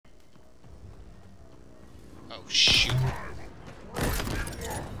Oh, shoot.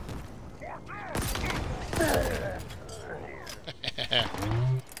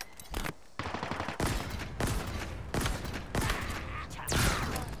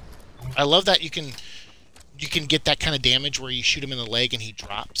 I love that you can get that kind of damage where you shoot him in the leg and he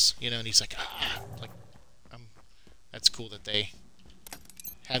drops, you know, and he's like, ah, like, that's cool that they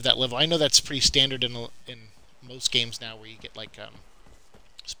have that level. I know that's pretty standard in most games now, where you get like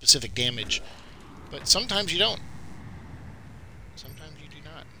specific damage, but sometimes you don't. Sometimes you do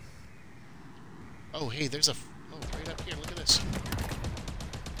not. Oh, hey, there's a right up here. Look at this.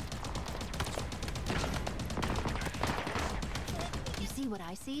 You see what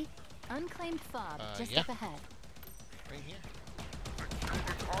I see? Unclaimed fob just up ahead. Right here.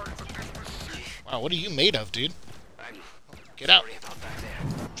 Wow, what are you made of, dude? Get out.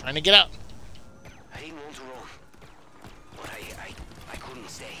 I'm trying to get out. I didn't want to run, but I couldn't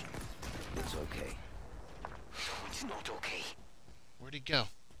stay. It's okay. No, it's not okay. Where'd he go?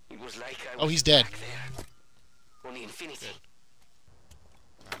 It was like oh, he's dead. Back there. On the infinity.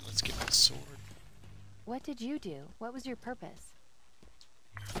 Alright, let's get my sword. What did you do? What was your purpose?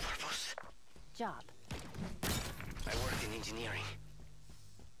 Purpose? Job. I worked in engineering.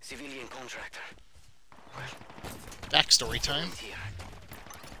 Civilian contractor. Well, backstory time. Here.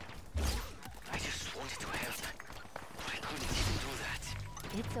 I just wanted to help, but I couldn't even do that.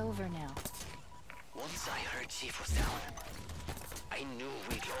 It's over now. Once I heard Chief was down, I knew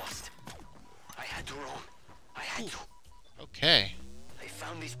we'd lost. I had to run. I had to. Okay. I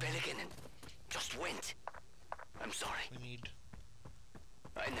found this pelican and just went. I'm sorry. We need...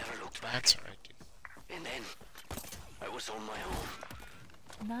 I never looked back. That's alright, dude. And then, I was on my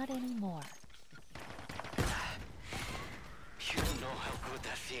own. Not anymore. You don't know how good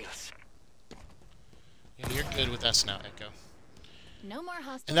that feels. Yeah, you're good with us now, Echo. No more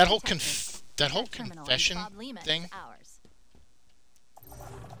hostile. And that whole confession thing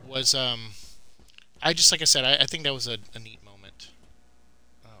was I just, like I said, I think that was a neat moment.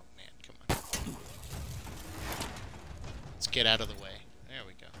 Oh man, come on. Let's get out of the way. There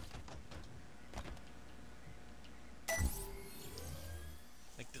we go.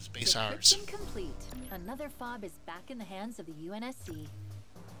 Make this base ours. Complete. Another fob is back in the hands of the UNSC.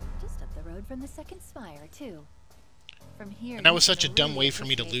 Just up the road from the second spire, too. From here, and that was such a dumb way for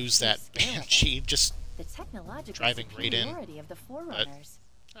me to lose that Banshee, just the technological driving right in. Of the Forerunners.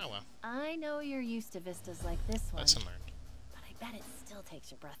 But, oh well. I know you're used to vistas like this one. Lesson learned. But I bet it still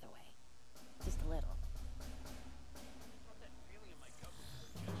takes your breath away. Just a little.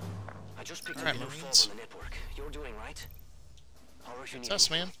 I just picked up a new fob on the network. You're doing right? It's us,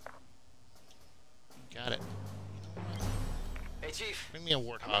 man. Got it. Hey, Chief. Bring me a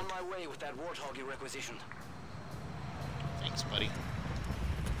warthog. I'm on my way with that warthog you requisitioned. Thanks, buddy.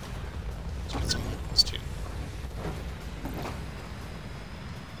 Let's get some weapons, too.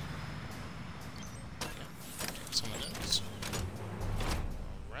 Yeah, get some of those.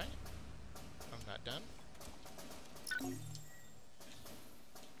 Alright. I'm not done.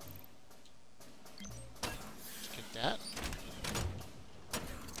 Let's get that.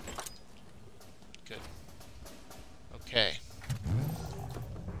 Good. Okay.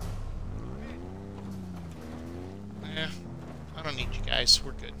 Yeah, I don't need you guys.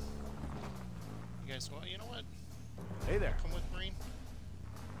 We're good. You guys, well, you know what? Hey there. Come with, Marine.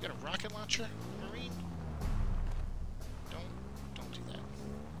 You got a rocket launcher, Marine? Don't do that.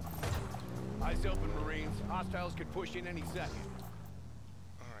 Eyes open, Marines. Hostiles could push in any second.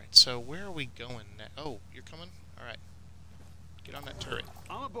 Alright, so where are we going now? Oh, you're coming? Alright. Get on that turret.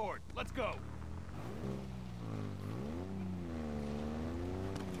 I'm aboard. Let's go.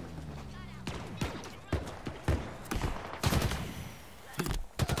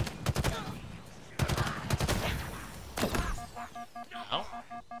 Ow.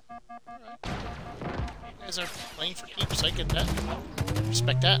 Alright. You guys are playing for keeps. I get that.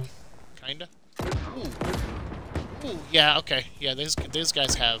 Respect that. Kinda. Ooh. Ooh, yeah, okay. Yeah, those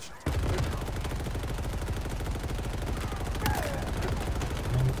guys have...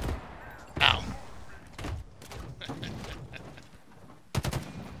 Ow.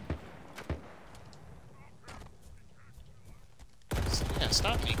 Yeah,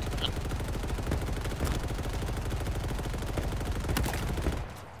 stop me. Come on.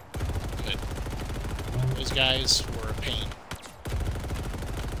 Good. Those guys were a pain.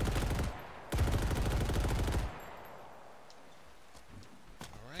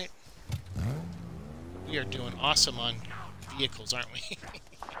 Alright. We are doing awesome on vehicles, aren't we?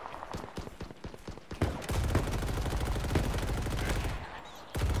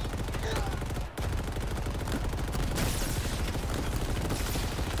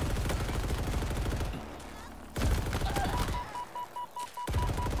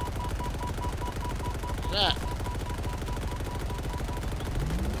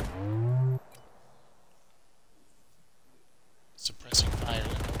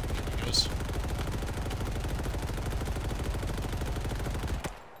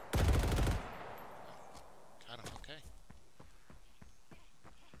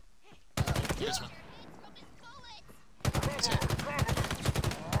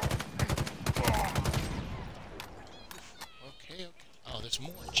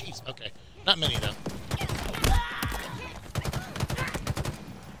 some more. Jeez. Okay. Not many, though.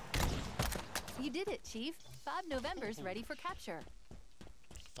 You did it, Chief. 5 November's ready for capture.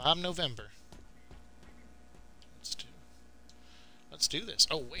 5 November. Let's do this.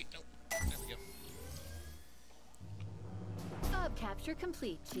 Oh, wait. No. There we go. Fob capture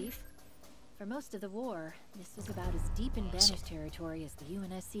complete, Chief. For most of the war, this was about as deep in Banished territory as the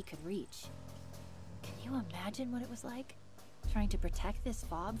UNSC could reach. Can you imagine what it was like? Trying to protect this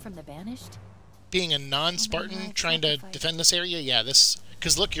fob from the Banished? Being a non-Spartan trying to defend this area? Yeah, this...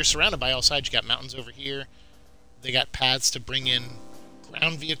 Because look, you're surrounded by all sides. You got mountains over here. They got paths to bring in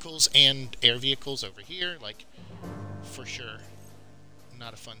ground vehicles and air vehicles over here. Like, for sure.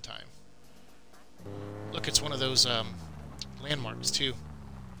 Not a fun time. Look, it's one of those landmarks, too.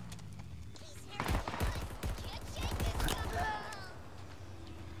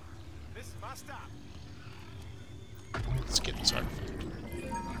 This is my stop. Let's get this artifact.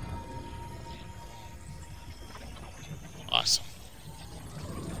 Awesome.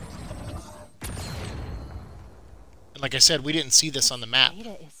 And like I said, we didn't see this on the map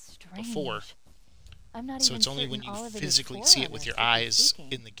before. So it's only when you physically see it with your eyes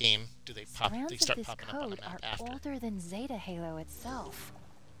in the game do they pop. They start popping up on the map after. Older than Zeta Halo itself,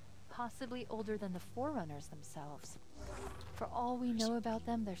 possibly older than the Forerunners themselves. For all we know about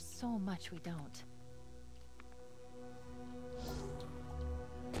them, there's so much we don't.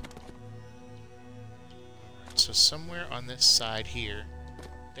 So somewhere on this side here,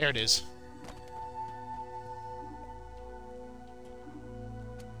 there it is.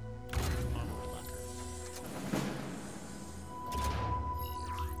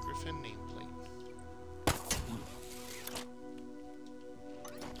 Griffin nameplate.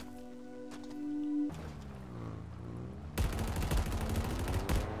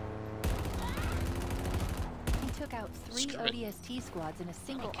 He took out 3 ODST squads in a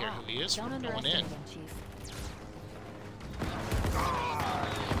single I don't care op. who he is. Don't We're going underestimate in. him, Chief.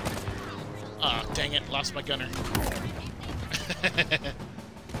 Ah, dang it. Lost my gunner.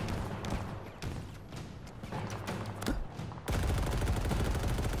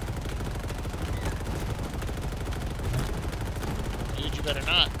 Dude, you better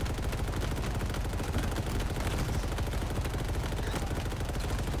not.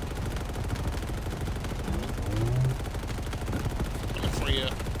 Coming for you,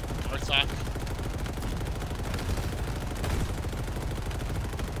 Arthok.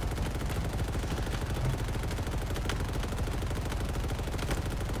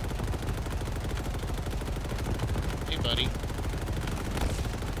 Hey, buddy.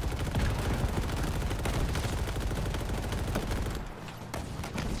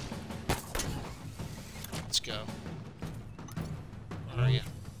 Let's go. Where are you?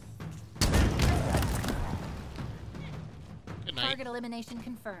 Good night. Target elimination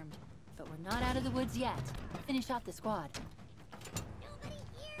confirmed. But we're not out of the woods yet. Finish off the squad.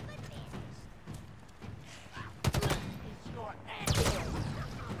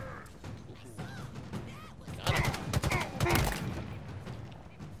 Got him.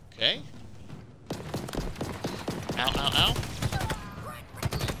 Okay. Ow, ow, ow.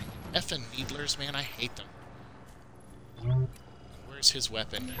 Effing needlers, man, I hate them. Where's his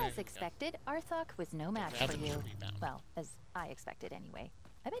weapon? There As you go. expected, Arthok was no match Grab for him you. for rebound. Well, as I expected anyway.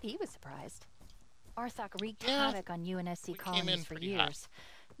 I bet he was surprised. Arthok wreaked Yeah, havoc on UNSC we came colonies in for pretty hot. years.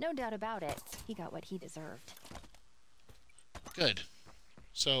 No doubt about it. He got what he deserved. Good.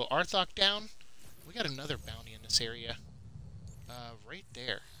 So, Arthok down. We got another bounty in this area. Right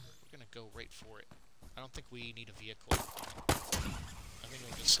there. We're going to go right for it. I don't think we need a vehicle. I think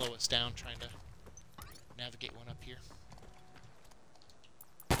it'll just slow us down trying to navigate one up here.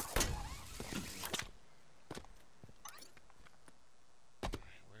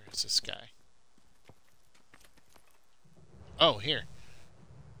 Where is this guy? Oh, here.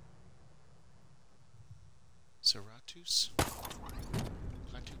 Zeratus?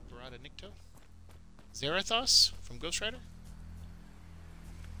 Plantu Barada Nikto? Zerathos from Ghost Rider?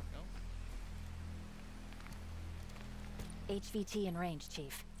 No? HVT in range,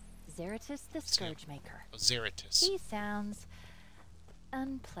 Chief. Zeratus the Scourge Maker. Oh, Zeratus. He sounds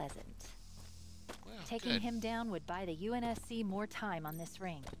unpleasant. Well, Taking good. him down would buy the UNSC more time on this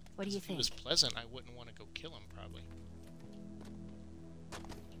ring. What do you If he think? was pleasant, I wouldn't want to go kill him, probably.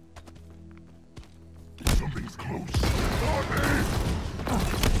 Something's close.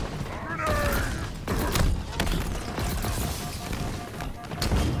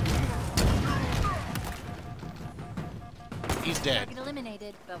 He's dead. Target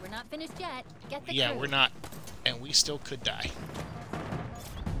eliminated, but we're not finished yet. Get the Yeah, crew. we're not. And we still could die.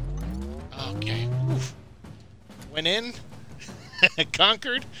 Okay. Oof. Went in.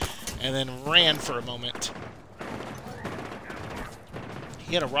 conquered, and then ran for a moment.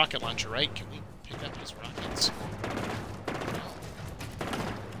 He had a rocket launcher, right? Can we pick up his rockets?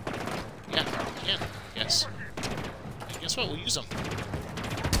 Yeah, we can. Yes. And guess what? We'll use them.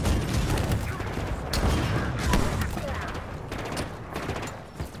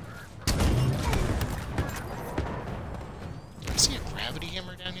 Do I see a gravity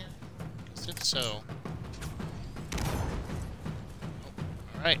hammer down here? Because if so...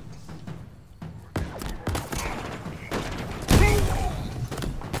 Alright.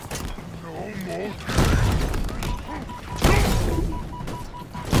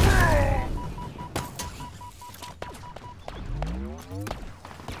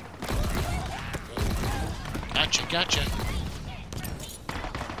 Gotcha.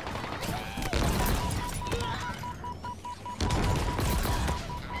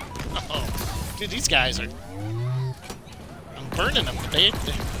 Oh, dude, these guys are... I'm burning them. They're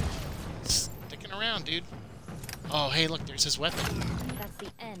sticking around, dude. Oh, hey, look, there's his weapon. That's the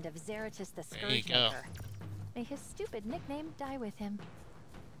end of Zeratus the There you go. Scourgemaker. May his stupid nickname die with him.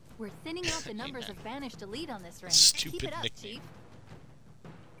 We're thinning out the numbers of banished elite on this ring. Stupid Keep it up, nickname. Chief.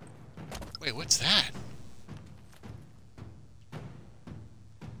 Wait, what's that?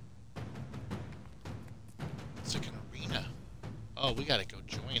 It's like an arena. Oh, we gotta go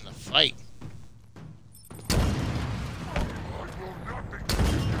join the fight.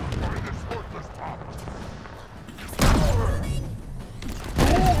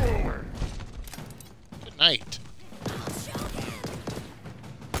 Good night.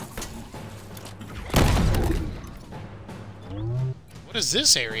 What is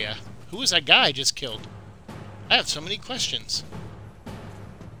this area? Who was that guy I just killed? I have so many questions.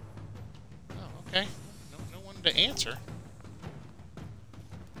 Oh, okay. No one to answer.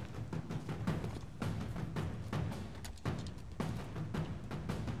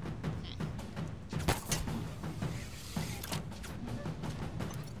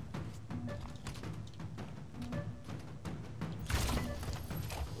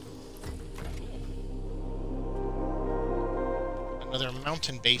 Another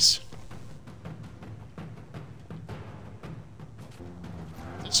mountain base.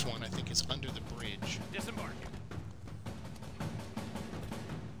 This one, I think, is under the bridge. Disembarking.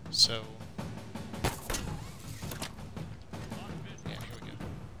 So... yeah, here we go.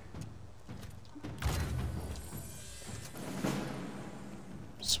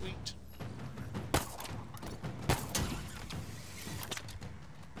 Sweet.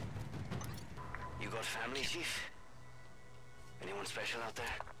 You got family, Chief? Anyone special out there?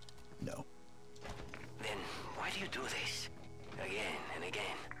 No, Then why do you do this? Again and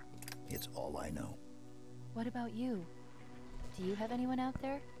again. it's all I know. What about you? Do you have anyone out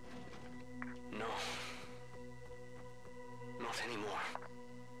there? No. Not anymore.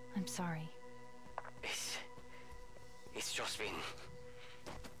 I'm sorry. It's just been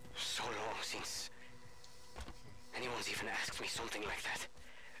so long since anyone's even asked me something like that.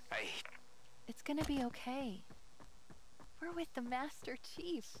 It's gonna be okay. We're with the Master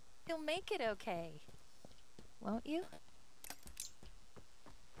Chief. He'll make it okay. Won't you?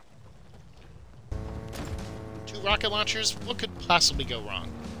 2 rocket launchers? What could possibly go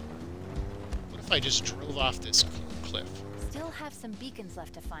wrong? What if I just drove off this cliff? Still have some beacons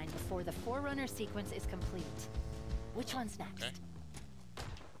left to find before the Forerunner sequence is complete. Which one's next? Okay.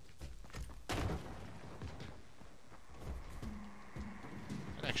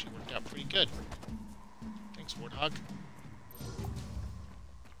 That actually worked out pretty good. Thanks, Warthog.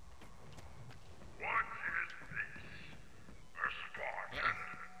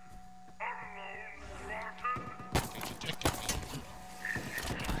 They detected me.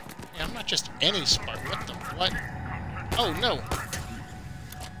 Yeah, I'm not just any Spartan. What the what? Oh no!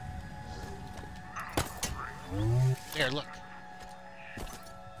 There, look.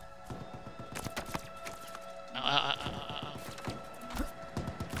 Ow, ow, ow, ow, ow.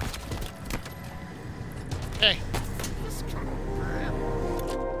 Okay.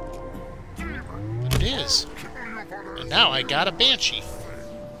 But it is. And now I got a Banshee.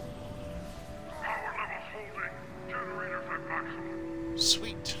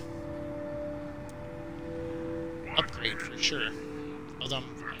 Sweet. Upgrade for sure. Although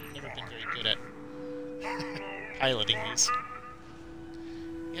I've never been very good at piloting these.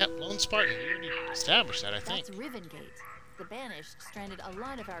 Yep, Lone Spartan. We already established that, I think. That's Rivengate. The Banished stranded a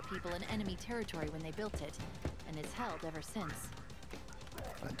lot of our people in enemy territory when they built it, and it's held ever since.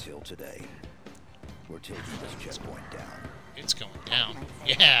 Until today. We're taking this checkpoint down. It's going down.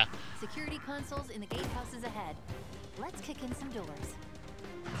 Yeah. Security consoles in the gatehouses ahead. Let's kick in some doors.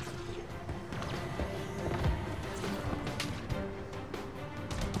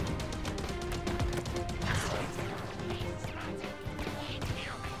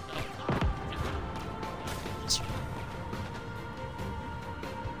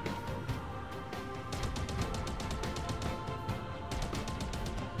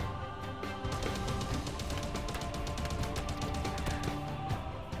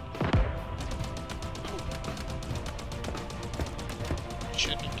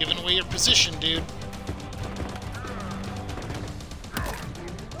 Giving away your position, dude.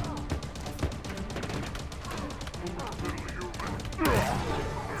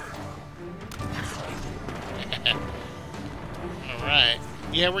 Alright.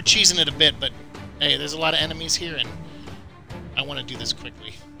 Yeah, we're cheesing it a bit, but hey, there's a lot of enemies here, and I want to do this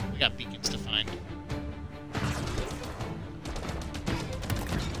quickly. We got beacons to find.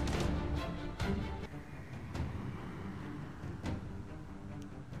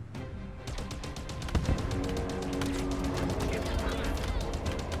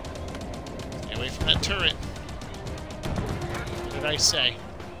 Stay away from that turret. What did I say?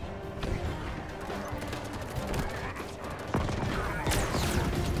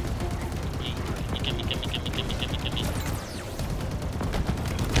 Gimme, gimme, gimme, gimme, gimme, gimme.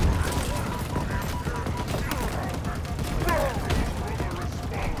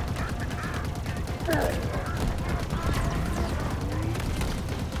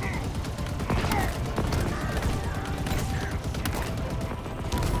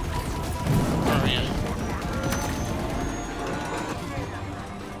 Where are you?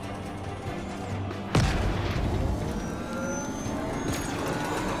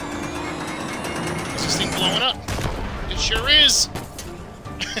 Is this thing blowing up? It sure is!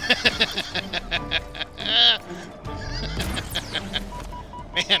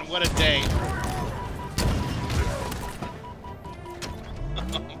 Man, what a day.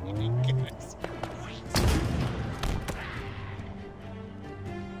 Oh my goodness.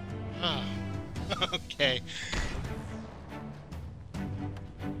 Oh, okay.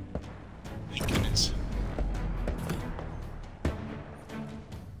 Thank goodness.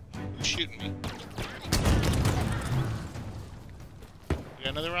 Who's shooting me? We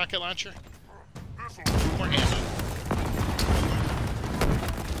got another rocket launcher? More ammo.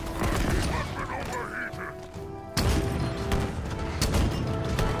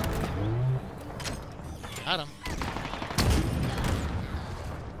 Got him.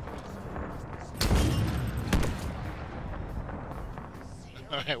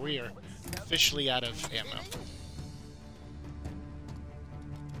 Alright, we are officially out of ammo.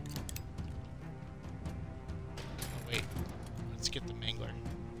 Oh, wait. Let's get the Mangler.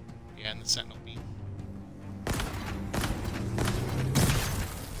 Yeah, and the Sentinel beam.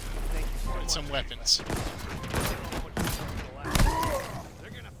 Get some weapons.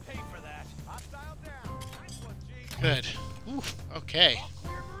 They're gonna pay for that. Hostile down. Nice one, G. Good. Oof, okay.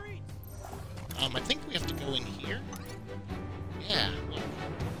 Clear Marine. I think we have to go in here. Yeah, look.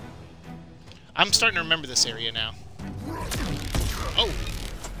 I'm starting to remember this area now. Oh!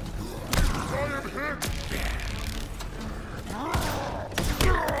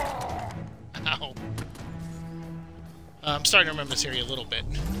 Ow. I'm starting to remember this area a little bit.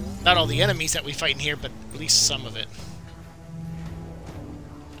 Not all the enemies that we fight in here, but at least some of it.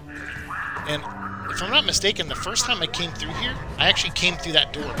 And if I'm not mistaken, the first time I came through here, I actually came through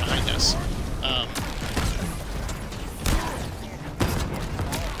that door behind us.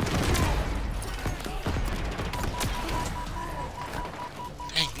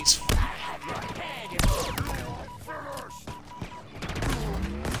 Dang, these...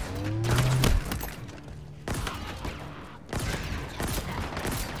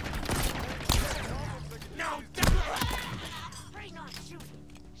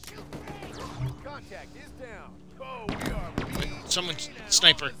 Contact is down. Oh, we are beating Someone's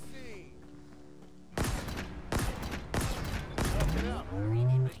sniper. the scene. Look it up.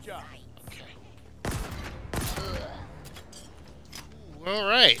 Nice job. Okay.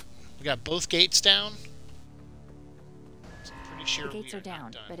 Alright. We got both gates down. So I'm pretty sure The gates we are down,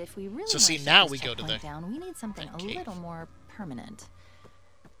 not done. but if we really So want see, to now shut we this go to checkpoint the- down, we need something that a cave. little more permanent.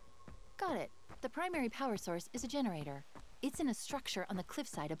 Got it. The primary power source is a generator. It's in a structure on the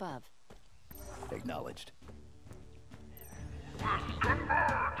cliffside above. Acknowledged.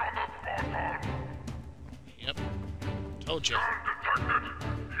 Yep. Told you.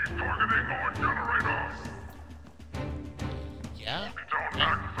 Yeah?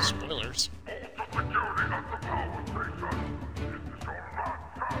 Yeah. Spoilers.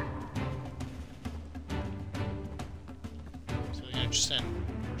 So they're gonna just send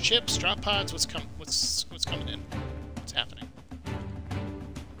ships, drop pods. What's coming in? What's happening?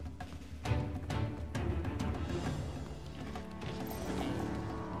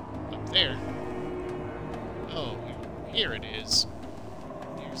 Up there. Oh, here it is.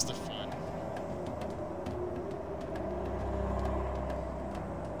 Here's the fun.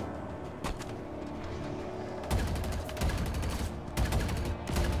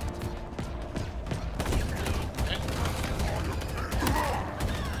 Okay.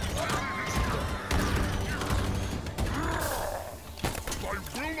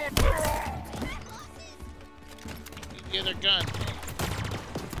 I will The other gun.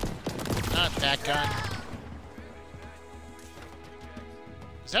 Not that gun.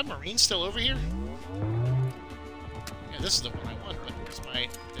 Is that Marine still over here? Yeah, this is the one I want, but where's my...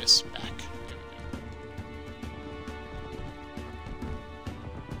 this back? There we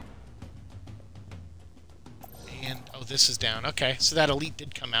go. And, oh, this is down. Okay, so that elite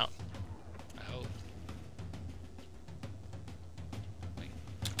did come out. I hope. Wait.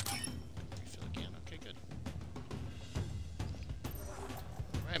 Refill again. Okay, good.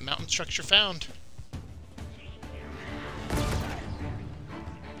 Alright, mountain structure found.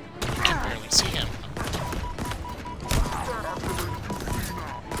 I can barely see him.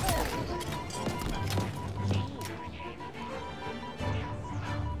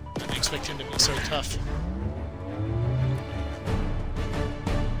 I didn't expect him to be so tough.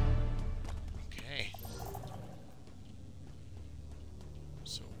 Okay.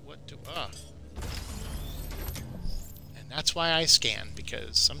 So what do... And that's why I scan,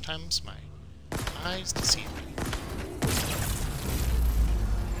 because sometimes my eyes deceive me.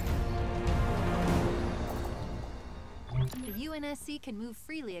 The UNSC can move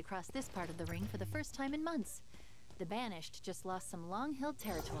freely across this part of the ring for the first time in months. The Banished just lost some long-held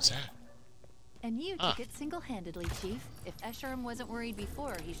territory. What's that? And you took it single-handedly, Chief. If Escharum wasn't worried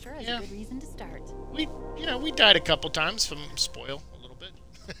before, he sure has Yeah. a good reason to start. We died a couple times from spoil a little bit.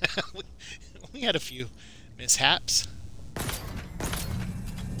 we had a few mishaps.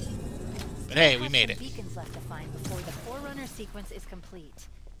 But hey, we made it. Beacons left to find before the Forerunner sequence is complete.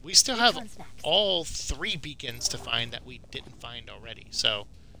 We still Which have one's next? all 3 beacons to find that we didn't find already. So,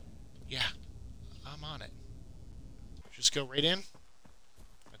 yeah, I'm on it. Just go right in.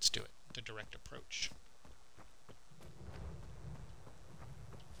 Let's do it. The direct approach.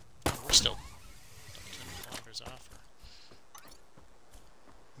 We're still 10 kilometers off. Or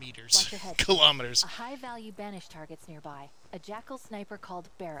meters. Watch your head. Kilometers. A high-value Banished target's nearby. A Jackal sniper called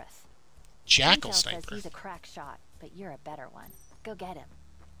Bareth. Jackal Intel says sniper. he's a crack shot, but you're a better one. Go get him.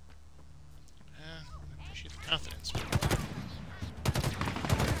 I appreciate the confidence.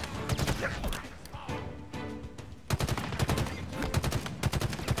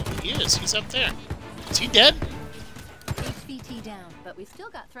 Oh, he is. He's up there. Is he dead? HVT down, but we've still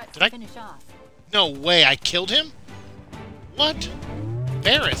got threats Did to I- finish off. No way. I killed him? What?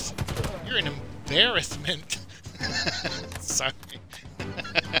 Bareth. You're an embarrassment. Sorry.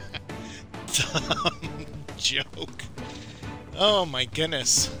 Dumb joke. Oh my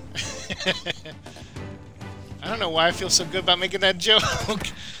goodness. I don't know why I feel so good about making that joke.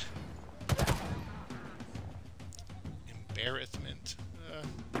 Embarrassment.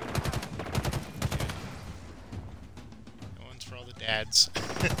 That one's for all the dads.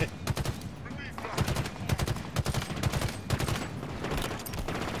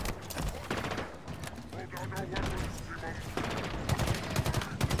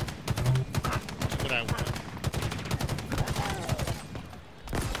 What I want.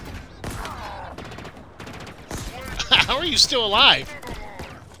 How are you still alive?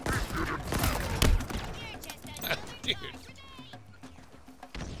 Dude.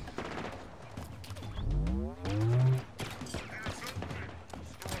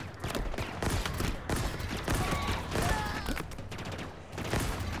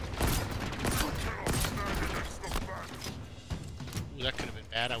 Ooh, that could have been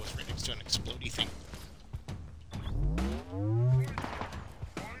bad. I was right next to an explodey thing.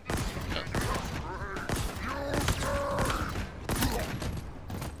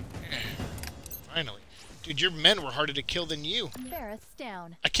 Finally. Dude, your men were harder to kill than you. Bareth's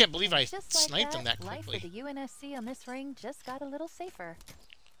down. I can't believe I Just sniped like them that life for quickly. the UNSC on this ring just got a little safer.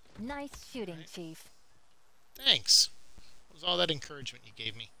 Nice shooting, Chief. Thanks. What was all that encouragement you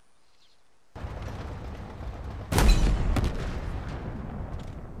gave me?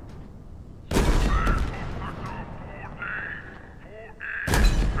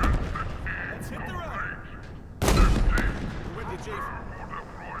 Let's hit the road. We're with you, Chief.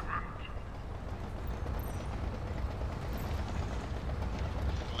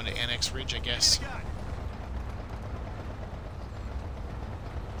 Going to Annex Ridge, I guess. Got it.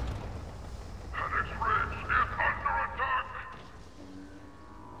 Annex Ridge is under attack!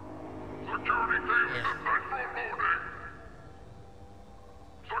 Security team Where? is central loading!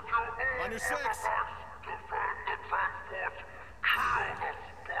 Secure all On your six. artifacts! Defend the transport! Kill the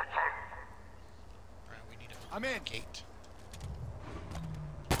Spartan! Alright, we need a I'm in. gate.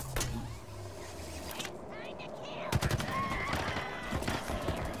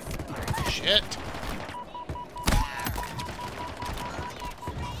 Shit.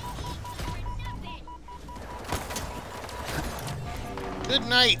 Good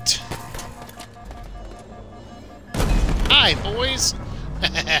night. Hi, boys.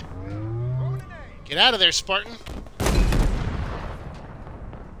 Get out of there, Spartan.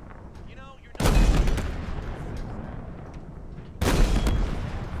 You know, you're not...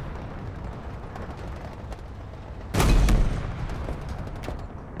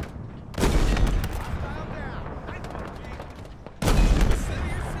 Hostile down. Nice one, Chief. Consider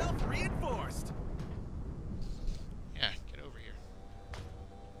yourself reinforced. Yeah, get over here.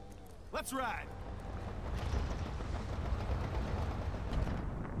 Let's ride.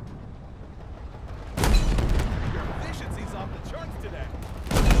 Your efficiency's off the charts today.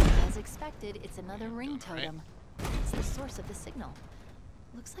 As expected, it's another ring totem. It's the source of the signal.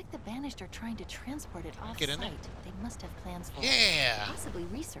 Looks like the Banished are trying to transport it Get in there. off-site. They must have plans for Yeah. possibly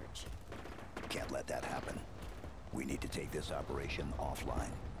research. Can't let that happen. We need to take this operation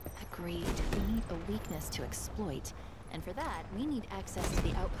offline. Agreed. We need a weakness to exploit. And for that, we need access to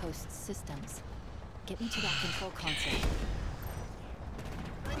the outpost's systems. Get me to that control console.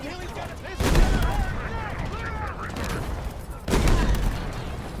 Healy's got a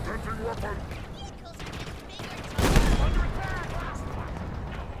under attack.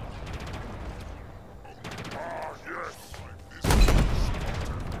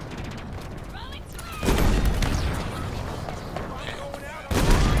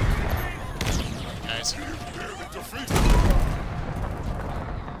 Guys. Hey,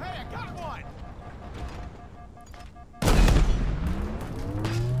 I got one.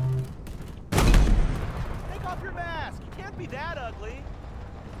 Take off your mask. You can't be that ugly.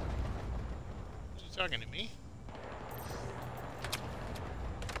 Is he talking to me? Do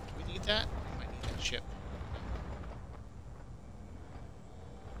we need that? We might need that ship.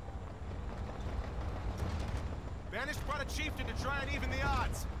 Banished brought a chieftain to try and even the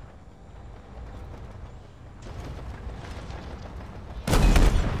odds.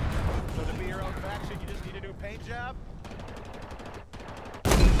 So to be your own faction, you just need a new paint job?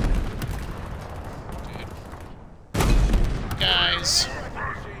 Dude. Guys.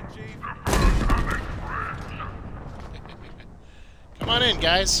 Machine, Chief. Come on in,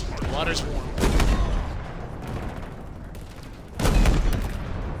 guys. The water's warm.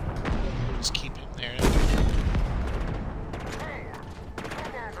 Just keep him there.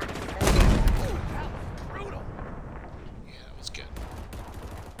 Brutal. Yeah, that was good.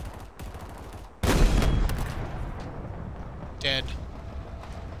 Dead.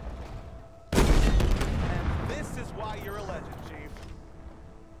 And this is why you're a legend, Chief.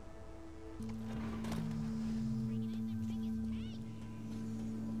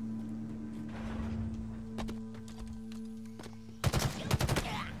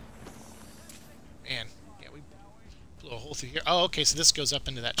 Man, yeah, we blew a hole through here. Oh, okay, so this goes up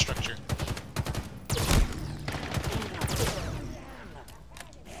into that structure.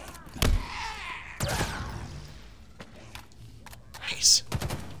 Nice.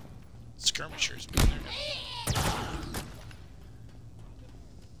 Skirmishers. Man, they're gonna-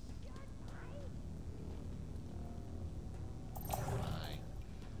 Bye.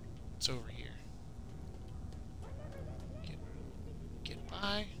 It's over here. Get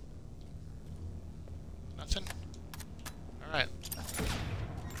by. Nothing? Alright.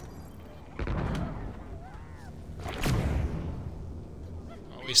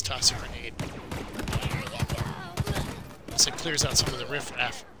 Always toss a grenade. Unless it clears out some of the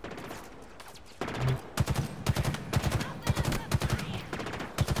riffraff.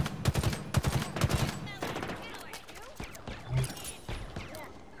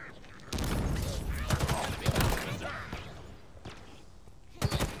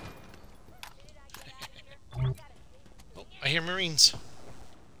 Oh, I hear Marines.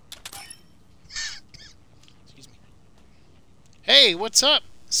 Excuse me. Hey, what's up?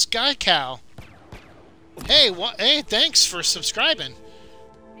 Sky Cow. Hey, hey, thanks for subscribing.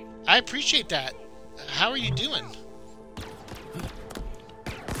 I appreciate that. How are you doing?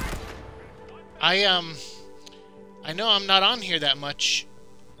 I know I'm not on here that much,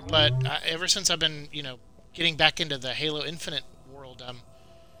 but ever since I've been, you know, getting back into the Halo Infinite world,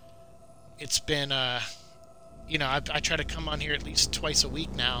 it's been, you know, I try to come on here at least twice a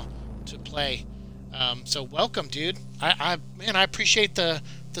week now to play. So welcome, dude. Man, I appreciate the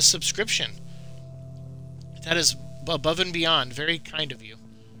subscription. That is above and beyond. Very kind of you.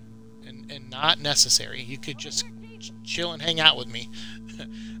 And not necessary. You could just chill and hang out with me.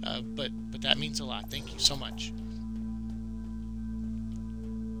 But that means a lot. Thank you so much.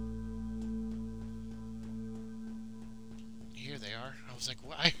 Here they are. I was like,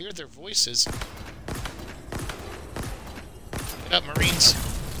 well, I hear their voices. Get up, Marines. I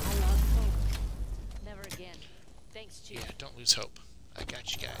lost hope. Never again. Thanks, Chief. Yeah, don't lose hope. I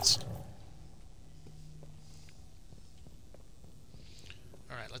got you guys.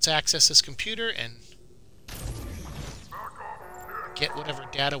 Alright, let's access this computer and get whatever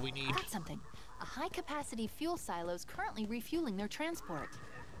data we need. Got something. A high-capacity fuel silo is currently refueling their transport.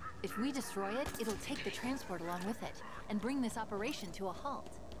 If we destroy it, it'll take the transport along with it and bring this operation to a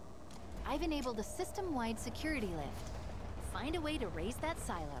halt. I've enabled a system-wide security lift. Find a way to raise that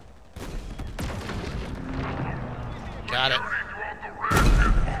silo. Got it.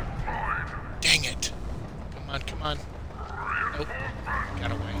 Dang it. Come on, come on. Nope.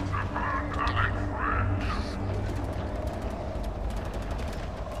 Got away. Darn.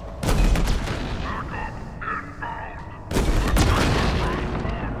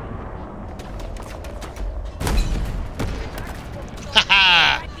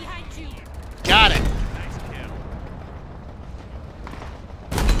 Haha! Got it.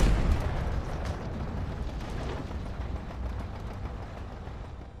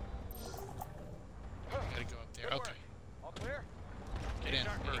 Gotta go up there. Okay. All clear? Get in.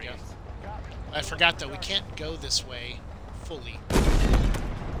 There you go. I forgot though, we can't go this way fully.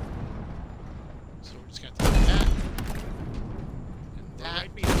 So we're just gonna have to do that. And that.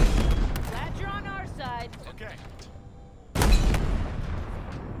 Right behind. Glad you're on our side. Okay.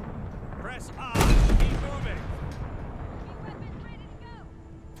 Press on. Keep moving.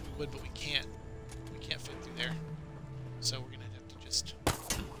 We would, but we can't. We can't fit through there. So we're gonna have to just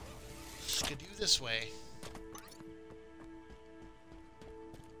skidoo this way.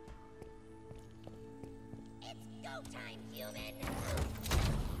 It's go time, human.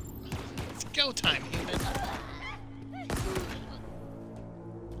 It's go time, human.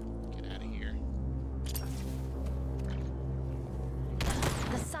 Get out of here.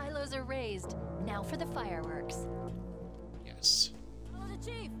 The silos are raised. Now for the fireworks. Yes. Hello, the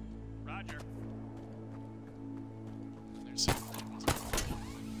chief. Roger. There's some things.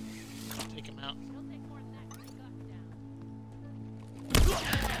 Take him out. It'll take more than that to take us down.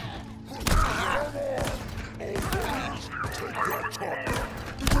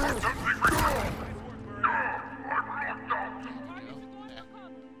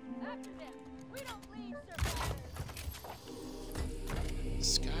 After them. We don't leave survivors.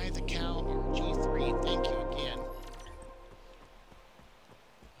 Sky the Cow RG3, thank you again.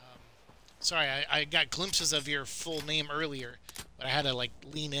 Sorry, I got glimpses of your full name earlier, but I had to like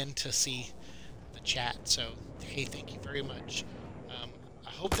lean in to see the chat. So hey, thank you very much. I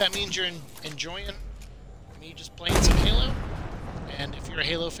hope that means you're enjoying me just playing some Halo. And if you're a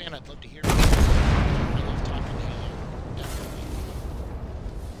Halo fan, I'd love to hear from you. I love talking Halo. Definitely.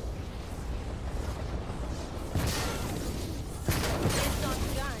 It's on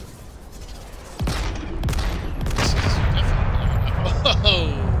guns. This is definitely...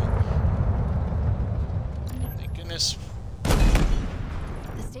 Oh! Thank goodness.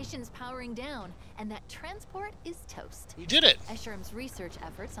 The station's powering down, and that transport is toast. We did it! Escherum's research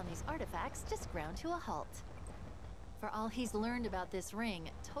efforts on these artifacts just ground to a halt. For all he's learned about this ring,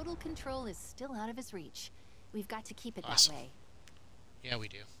 total control is still out of his reach. We've got to keep it Awesome. that way. Yeah, we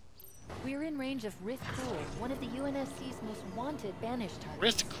do. We're in range of Rith Cool, one of the UNSC's most wanted banished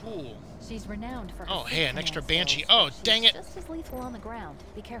targets. Rith Cool. She's renowned for her Oh, foot hey, an extra command Banshee. skills, Oh, but dang she's it. just as lethal on the ground.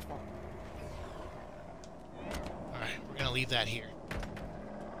 Be careful. Alright, we're gonna leave that here.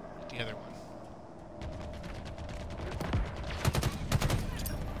 Get the other one.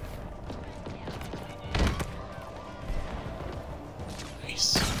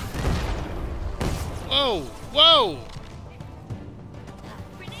 Nice. Whoa! Whoa!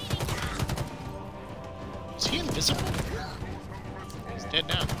 Is he invisible? He's dead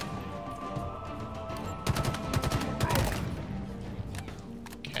now.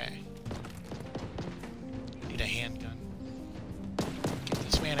 Okay. Need a handgun. Get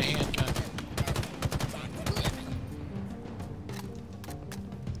this man a handgun.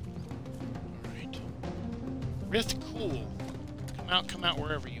 Alright. Rith Cool. Come out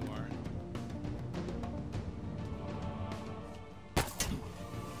wherever you are.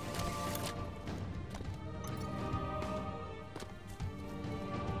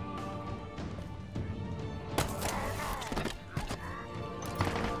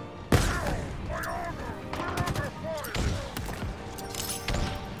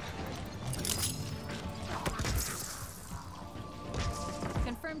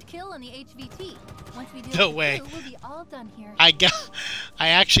 Confirmed kill on the HVT. Once we do No the way. crew, we'll be all done here. I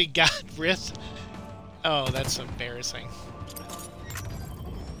actually got Rith. Oh, that's embarrassing.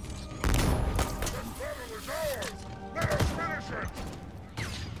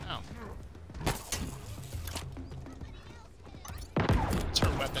 Oh. It's her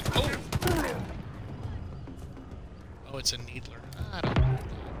weapon. Oh! Oh, it's a needler. I don't know.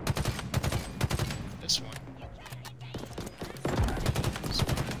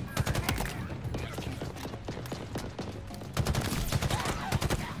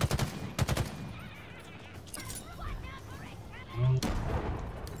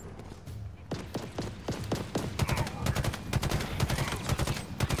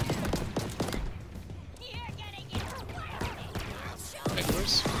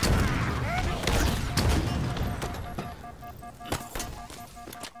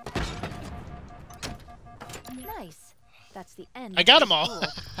 That's the end. I of got this them all. rule.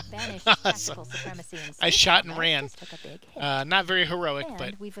 Banished Awesome. tactical supremacy in I space shot and combat ran. just took a big hit. Not very heroic, And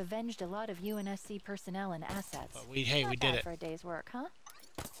but we've avenged a lot of UNSC personnel and assets. hey, we Not did bad it. for a day's work, huh?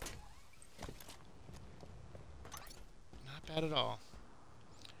 Not bad at all.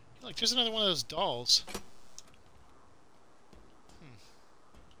 Look, there's another one of those dolls.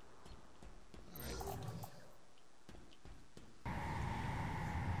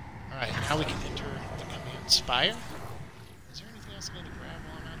 Alright, now we can enter the command spire. Is there anything else I need to grab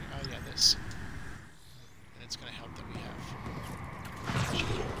while I'm out here? Oh yeah, this. And it's going to help that we have.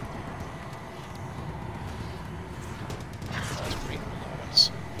 That's great below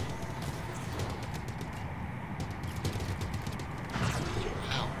us.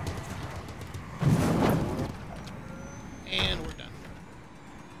 Wow. And we're done.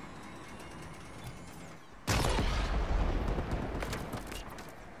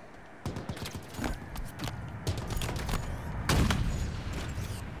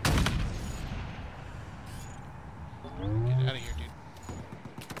 Get out of here, dude.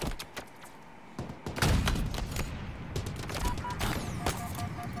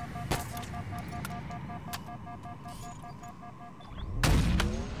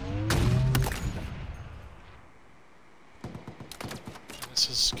 This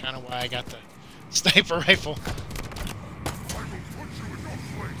is kind of why I got the sniper rifle.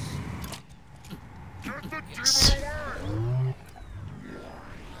 Yes.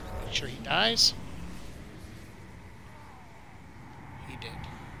 Make sure he dies. He did.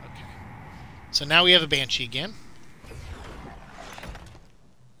 Okay. So now we have a Banshee again.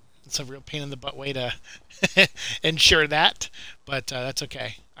 It's a real pain in the butt way to ensure that, but that's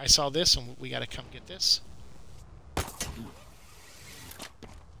okay. I saw this, and we got to come get this.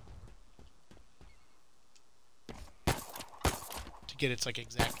 To get its like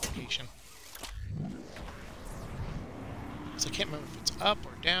exact location. So I can't remember if it's up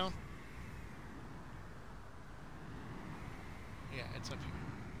or down. Yeah, it's up here.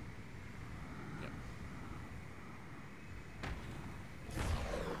 Yep.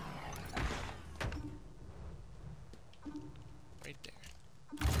 Right there.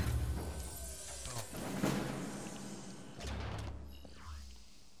 Boom.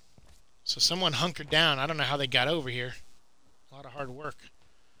 So someone hunkered down. I don't know how they got over here. A lot of hard work.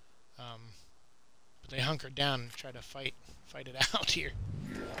 But they hunkered down and tried to fight it out here.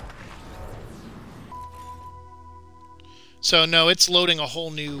 So no, it's loading a whole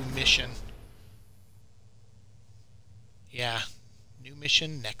new mission. Yeah, new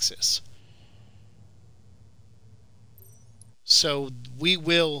mission Nexus. So we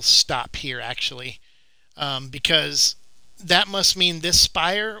will stop here actually, because that must mean this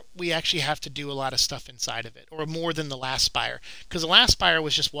spire, we actually have to do a lot of stuff inside of it, or more than the last spire. Because the last spire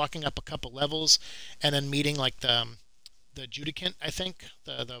was just walking up a couple levels and then meeting like the Judicant, I think,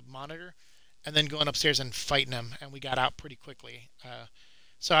 the monitor, and then going upstairs and fighting him, and we got out pretty quickly.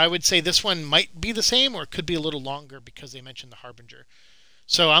 So I would say this one might be the same, or it could be a little longer because they mentioned the Harbinger.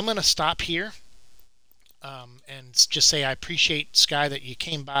 So I'm going to stop here and just say I appreciate, Sky, that you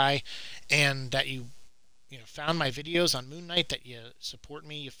came by and that you found my videos on Moon Knight, that you support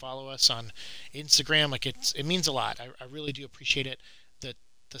me, you follow us on Instagram. Like it means a lot. I really do appreciate it.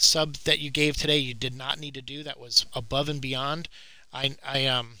 The sub that you gave today, you did not need to do. That was above and beyond. I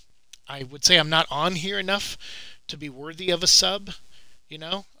would say I'm not on here enough to be worthy of a sub, in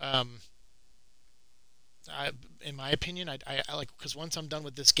my opinion. I like, because once I'm done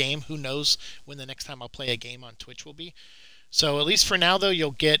with this game, who knows when the next time I'll play a game on Twitch will be. So at least for now, though,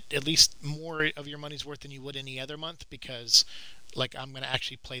 you'll get at least more of your money's worth than you would any other month, because like I'm going to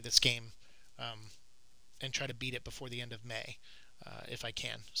actually play this game and try to beat it before the end of May if I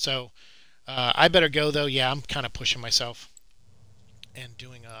can. So I better go, though. Yeah, I'm kind of pushing myself and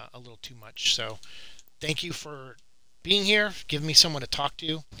doing a little too much. So thank you for being here, giving me someone to talk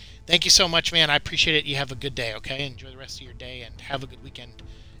to. Thank you so much, man. I appreciate it. You have a good day, okay? Enjoy the rest of your day and have a good weekend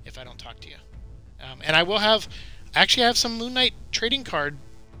if I don't talk to you. And I will have... Actually, I have some Moon Knight trading card.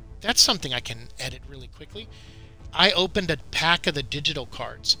 That's something I can edit really quickly. I opened a pack of the digital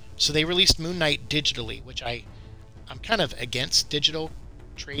cards. So they released Moon Knight digitally, which I'm kind of against digital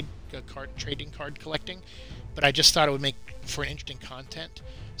trading card collecting, but I just thought it would make for an interesting content.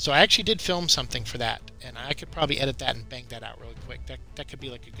 So I actually did film something for that, and I could probably edit that and bang that out really quick. That could be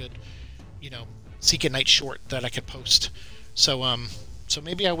like a good, Secret Night short that I could post. So so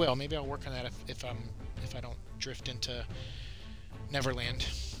maybe I will. Maybe I'll work on that if I don't drift into Neverland.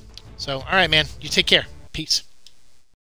 So, all right, man. You take care. Peace.